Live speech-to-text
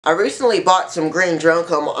I recently bought some green drone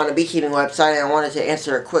comb on a beekeeping website, and I wanted to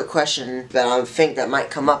answer a quick question that I think that might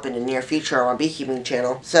come up in the near future on my beekeeping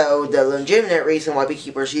channel. So the legitimate reason why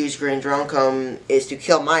beekeepers use green drone comb is to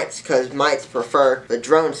kill mites, because mites prefer the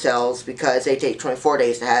drone cells because they take 24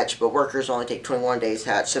 days to hatch, but workers only take 21 days to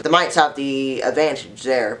hatch. So the mites have the advantage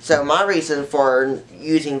there. So my reason for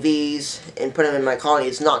using these and putting them in my colony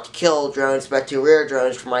is not to kill drones, but to rear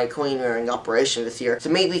drones for my queen rearing operation this year. So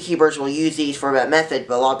many beekeepers will use these for that method,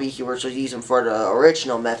 but a lot of beekeepers will use them for the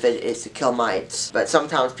original method, is to kill mites. But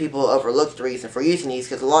sometimes people overlook the reason for using these,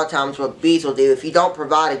 because a lot of times what bees will do, if you don't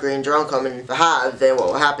provide a green drone comb in the hive, then what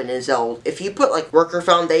will happen is if you put like worker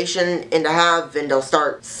foundation in the hive, then they'll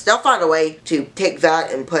find a way to take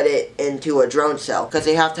that and put it into a drone cell, because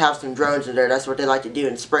they have to have some drones in there. That's what they like to do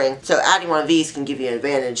in spring. So adding one of these can give you an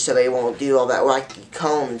advantage, so they won't do all that wacky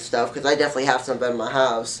comb and stuff, because I definitely have some in my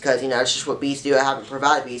hives, because, you know, it's just what bees do. I haven't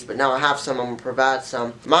provided bees, but now I have some, I'm going to provide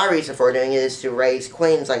some. My reason for doing it is to raise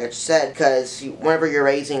queens, like I just said, because whenever you're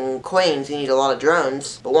raising queens, you need a lot of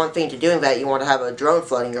drones. But one thing to doing that, you want to have a drone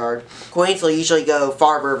flooding yard. Queens will usually go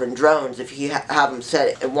farther than drones if you have them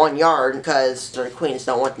set in one yard, because the queens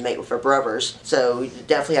don't want to mate with their brothers. So you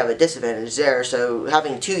definitely have a disadvantage there. So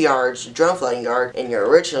having 2 yards, drone flooding yard, in your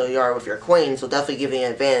original yard with your queens will definitely give you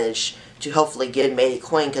an advantage to hopefully get a mated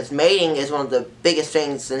queen, because mating is one of the biggest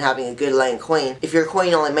things in having a good laying queen. If your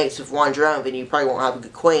queen only mates with one drone, then you probably won't have a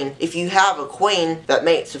good queen. If you have a queen that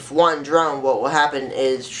mates with one drone, what will happen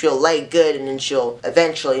is she'll lay good, and then she'll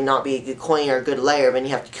eventually not be a good queen or a good layer, then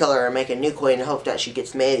you have to kill her and make a new queen and hope that she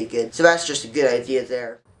gets mated good. So that's just a good idea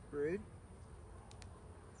there. Rude.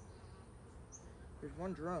 There's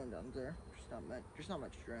one drone down there. There's not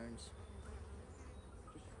much drones.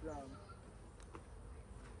 Just drone.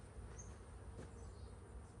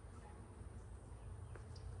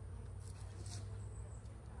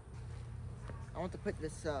 I want to put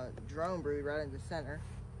this drone brood right in the center,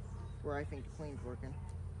 where I think the queen's working.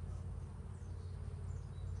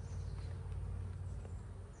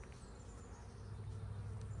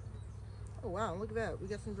 Oh wow, look at that. We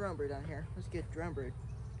got some drone brood down here. Let's get drone brood.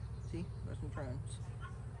 See? There's some drones.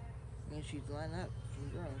 And she's lining up some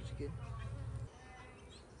drones. Good.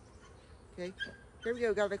 Okay, here we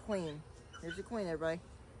go. Got the queen. Here's the queen, everybody.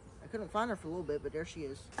 I couldn't find her for a little bit, but there she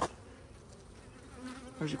is.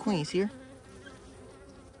 There's the queen. See her?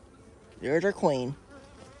 There's our queen.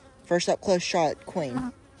 First up close shot,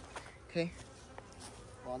 queen. Okay.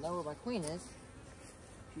 Well, I know where my queen is.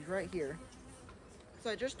 She's right here.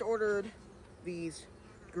 So I just ordered these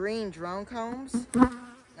green drone combs.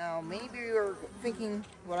 Now, maybe you're thinking,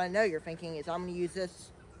 what I know you're thinking is I'm going to use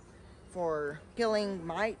this for killing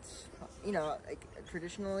mites, you know, like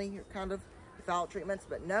traditionally kind of without treatments.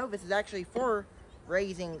 But no, this is actually for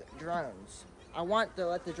raising drones. I want to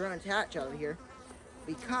let the drones hatch out of here,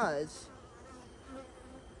 because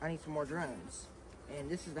I need some more drones. And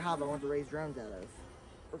this is the hive I want to raise drones out of.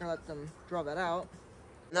 We're going to let them draw that out.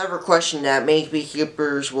 Another question that many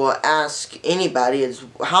beekeepers will ask anybody is,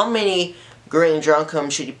 how many green drone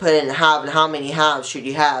combs should you put in a hive, and how many hives should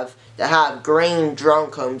you have that have green drone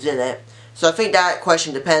combs in it? So I think that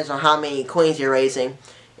question depends on how many queens you're raising.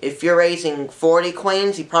 If you're raising 40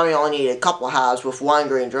 queens, you probably only need a couple hives with one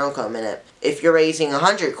green drone comb in it. If you're raising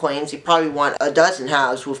 100 queens, you probably want a dozen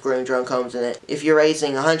hives with green drone combs in it. If you're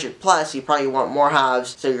raising 100 plus, you probably want more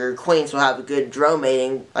hives, so your queens will have a good drone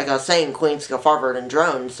mating. Like I was saying, queens go farther than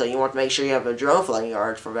drones, so you want to make sure you have a drone flooding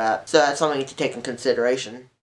yard for that. So that's something to take in consideration.